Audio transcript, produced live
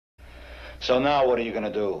So now what are you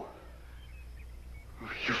gonna do?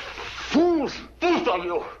 You fools! Both of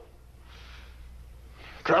you!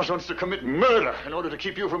 Kraus wants to commit murder in order to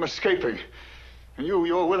keep you from escaping. And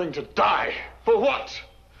you're willing to die. For what?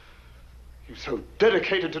 You're so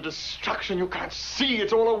dedicated to destruction you can't see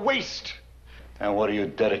it's all a waste. And what are you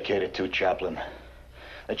dedicated to, Chaplain?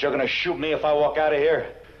 That you're gonna shoot me if I walk out of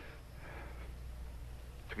here?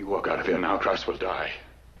 If you walk out of here now, Kraus will die.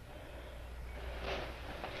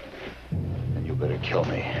 Then you better kill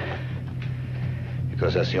me.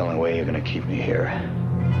 Because that's the only way you're gonna keep me here.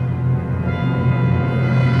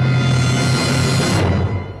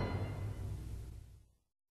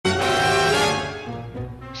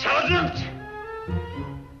 Sergeant!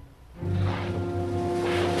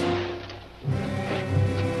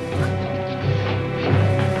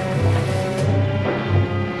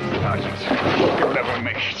 Sergeant, you'll never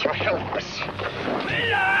make it. You're helpless.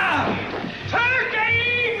 Turkey!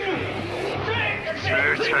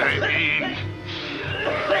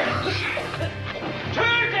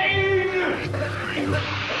 You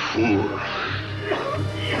fool.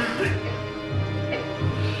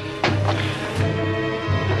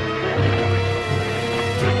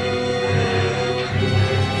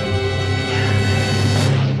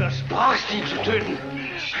 Das brauchst ihn zu töten.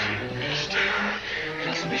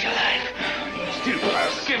 Lass mich allein.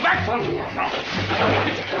 Stilfraß, geh weg von mir.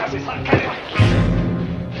 Bitte, das ist halt keine...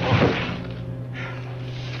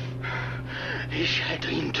 Ich hätte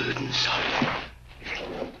ihn töten sollen.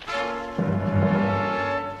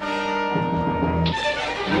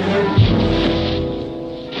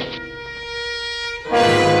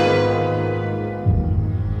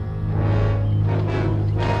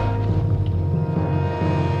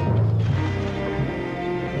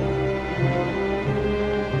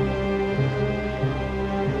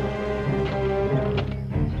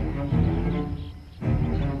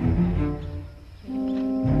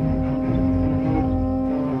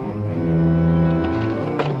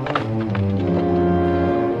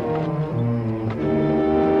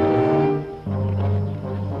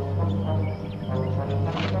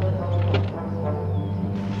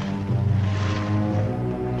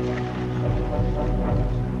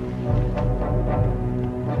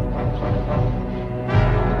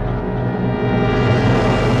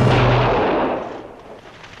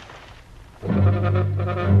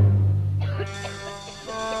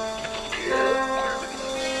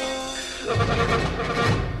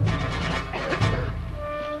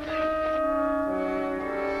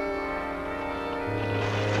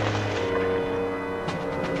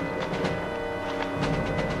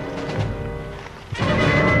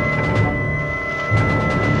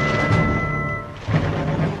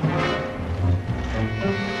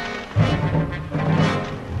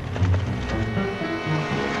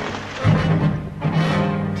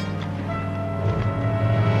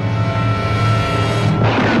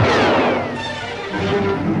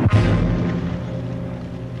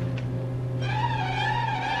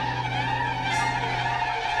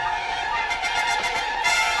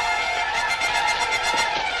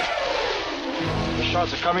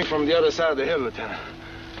 Shots are coming from the other side of the hill, Lieutenant.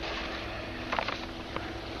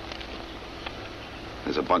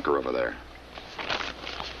 There's a bunker over there.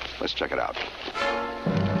 Let's check it out.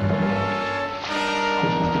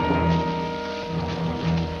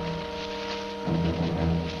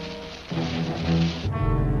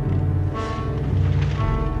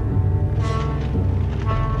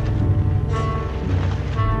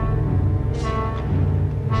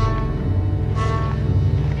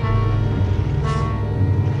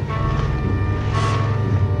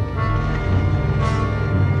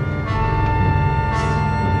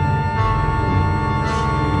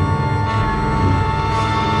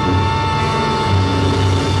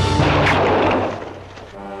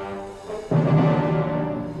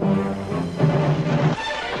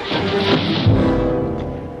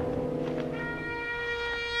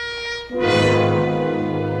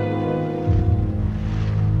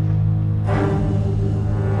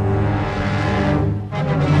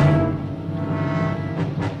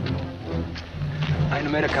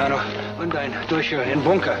 Amerikaner und ein Durchschau in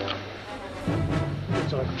Bunker.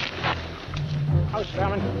 Zurück.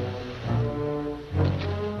 Auswärmen.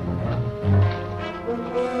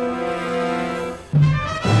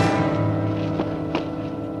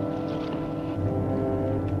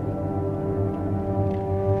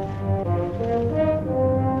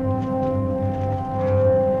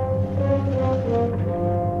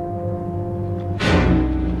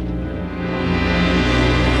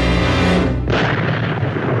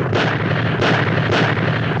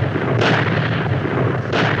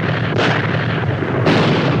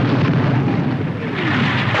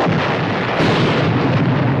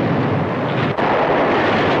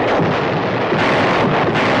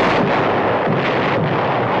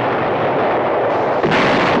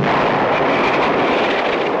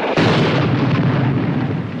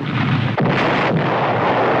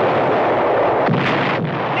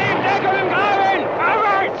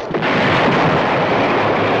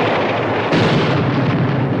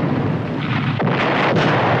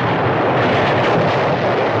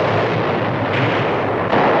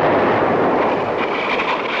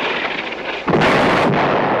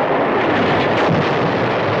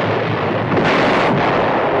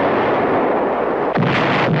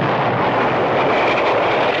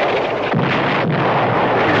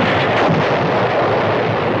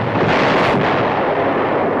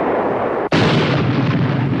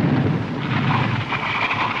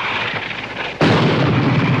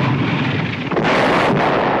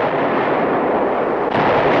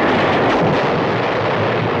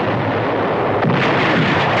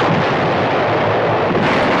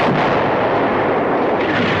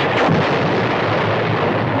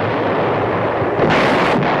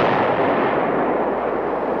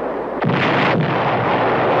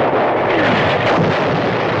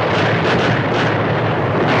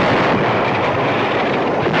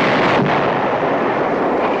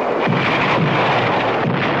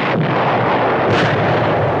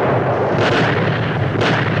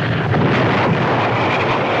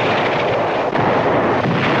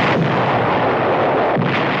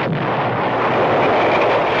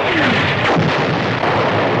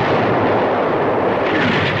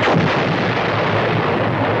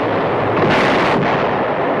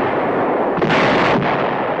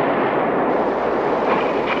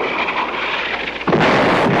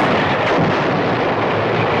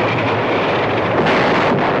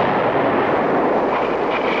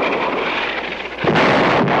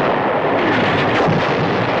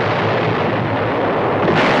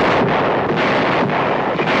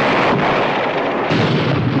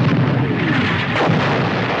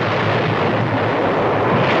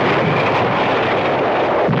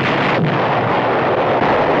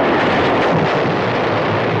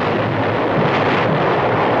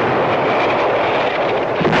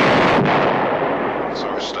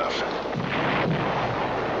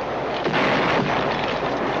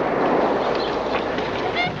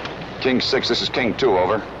 King 6, this is King 2,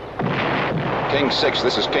 over. King 6,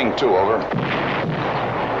 this is King 2, over.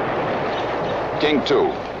 King 2,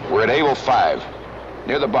 we're at S05,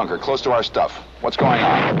 near the bunker, close to our stuff. What's going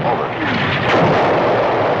on? Over.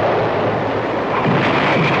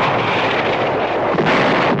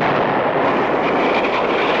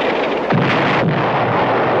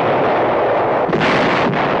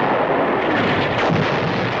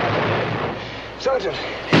 Sergeant,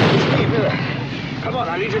 it's me, Miller. Come on,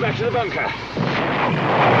 I'll lead you back to the bunker.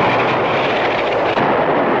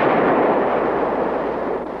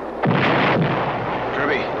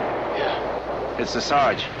 Kirby? Yeah? It's the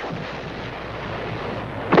Sarge.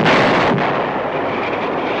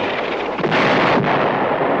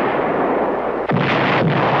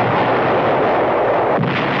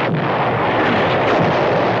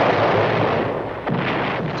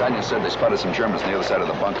 Tanya said they spotted some Germans on the other side of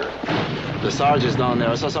the bunker. The Sarge is down there.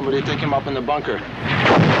 I saw somebody take him up in the bunker.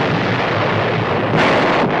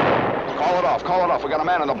 Call it off, call it off. We got a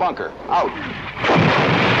man in the bunker. Out.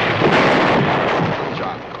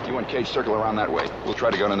 John, you and Cage circle around that way. We'll try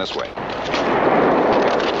to go in this way.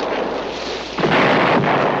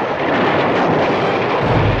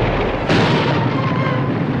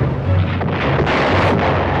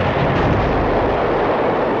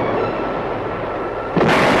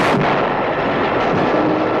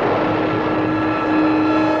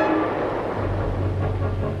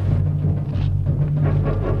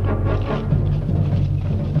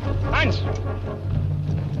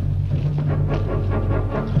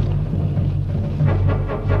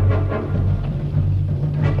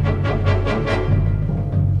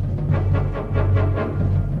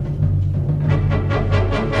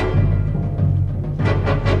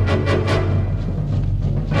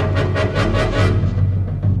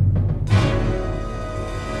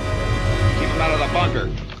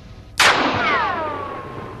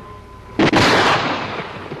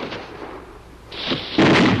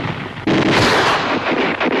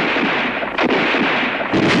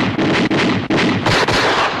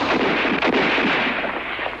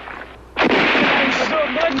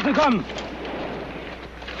 Come!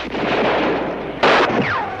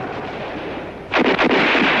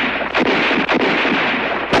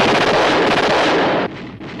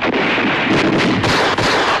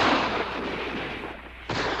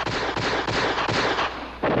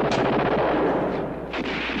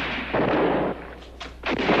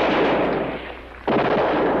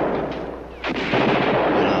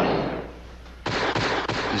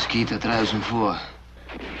 Es geht da draußen vor.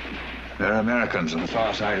 There are Americans on the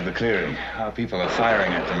far side of the clearing. Our people are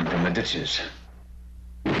firing at them from the ditches.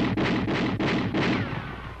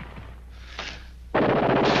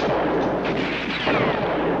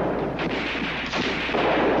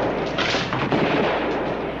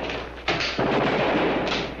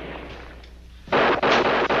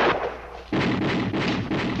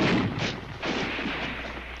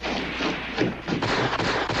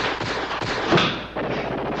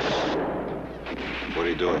 What are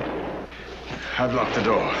you doing? I've locked the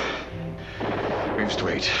door. We must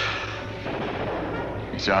wait.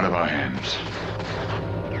 It's out of our hands.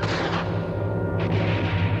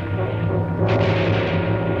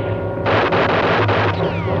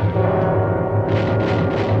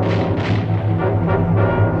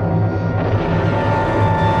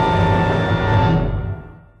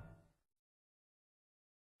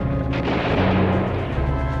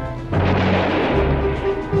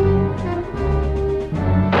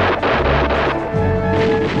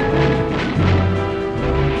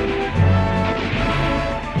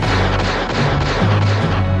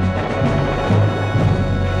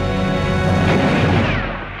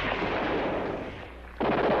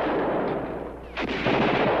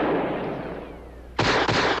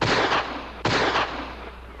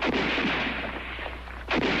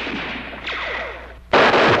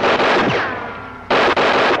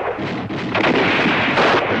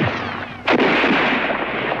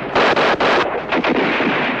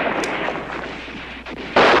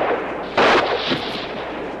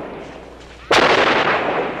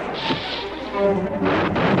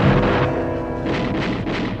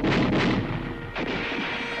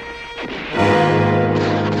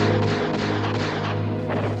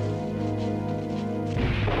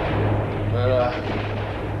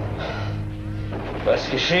 Was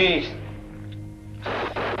geschieht?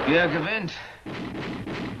 Wer gewinnt?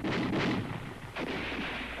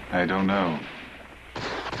 I don't know.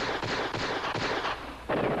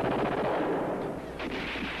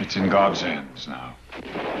 It's in God's hands now.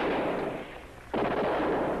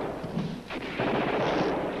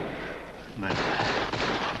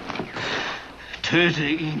 Töte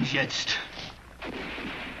ihn jetzt.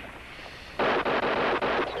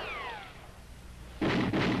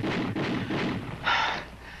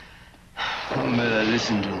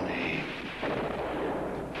 listen to me.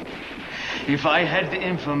 If I had the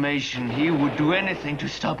information, he would do anything to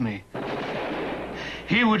stop me.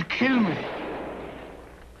 He would kill me.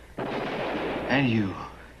 And you,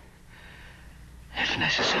 if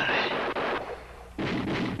necessary.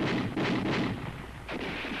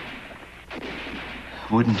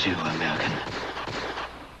 Wouldn't you, American?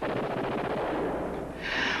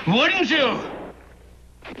 Wouldn't you?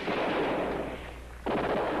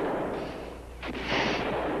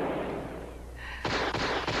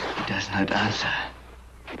 He does not answer.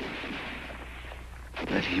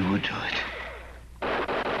 But he would do it.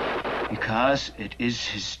 Because it is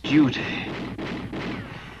his duty.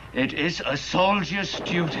 It is a soldier's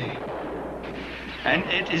duty. And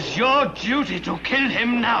it is your duty to kill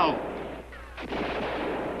him now.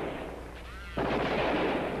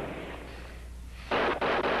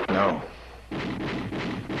 No.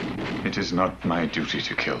 It is not my duty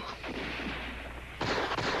to kill.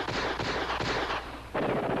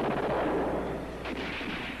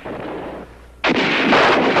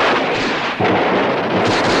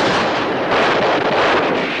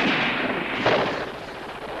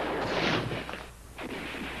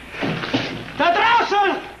 Da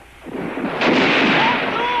draußen!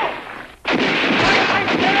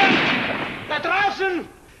 Da draußen!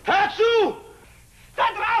 Hör zu! Da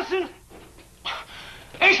draußen!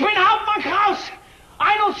 Ich bin Hauptmann Kraus!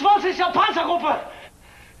 21. Panzergruppe!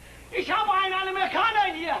 Ich habe einen Amerikaner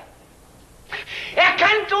in hier! Er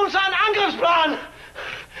kennt unseren Angriffsplan!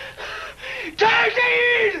 Töte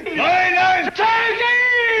ihn! Nein, nein! Töte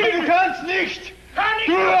ihn! Du kannst nicht! Hör nicht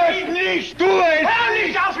Du auf weißt ihn! nicht! Du weißt Hör nicht!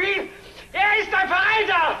 nicht auf ihn! Er ist ein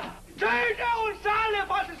Verräter! Töte uns alle,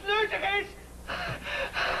 was es nötig ist!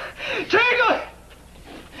 Töte!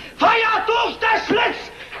 Feuer durch das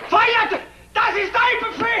Schlitz! Feuert! Das ist dein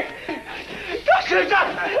Befehl! Das ist das!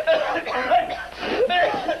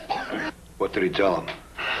 What did he tell him?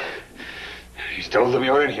 He's told them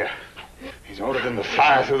you're in here. He's ordered them to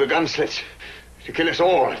fire through the gun slits. To kill us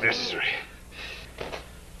all, if necessary.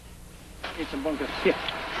 It's a bunker. Here.